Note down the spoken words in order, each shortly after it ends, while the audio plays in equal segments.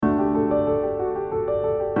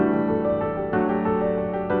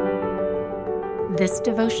This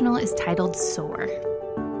devotional is titled Soar.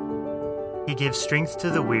 He gives strength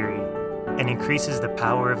to the weary and increases the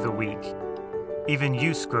power of the weak. Even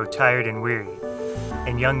youths grow tired and weary,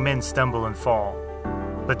 and young men stumble and fall.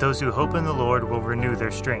 But those who hope in the Lord will renew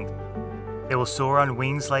their strength. They will soar on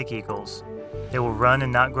wings like eagles. They will run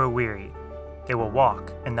and not grow weary. They will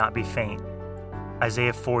walk and not be faint.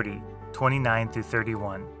 Isaiah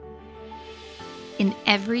 40:29-31. In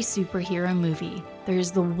every superhero movie, there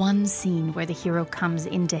is the one scene where the hero comes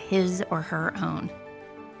into his or her own.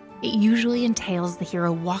 It usually entails the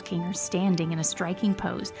hero walking or standing in a striking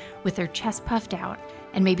pose with their chest puffed out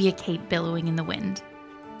and maybe a cape billowing in the wind.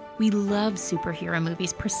 We love superhero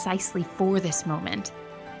movies precisely for this moment.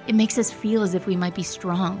 It makes us feel as if we might be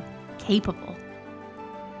strong, capable.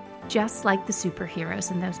 Just like the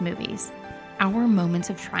superheroes in those movies, our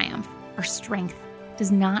moments of triumph, our strength,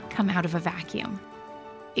 does not come out of a vacuum.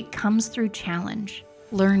 It comes through challenge,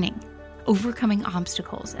 learning, overcoming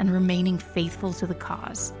obstacles, and remaining faithful to the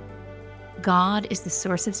cause. God is the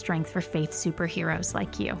source of strength for faith superheroes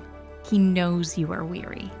like you. He knows you are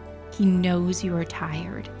weary. He knows you are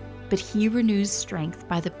tired, but He renews strength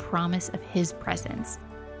by the promise of His presence,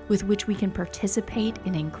 with which we can participate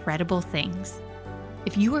in incredible things.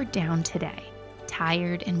 If you are down today,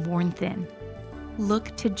 tired and worn thin,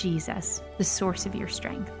 look to Jesus, the source of your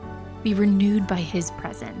strength. Be renewed by His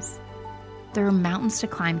presence. There are mountains to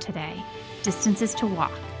climb today, distances to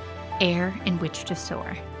walk, air in which to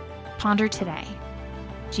soar. Ponder today.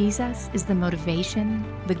 Jesus is the motivation,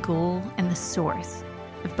 the goal, and the source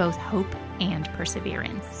of both hope and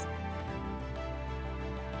perseverance.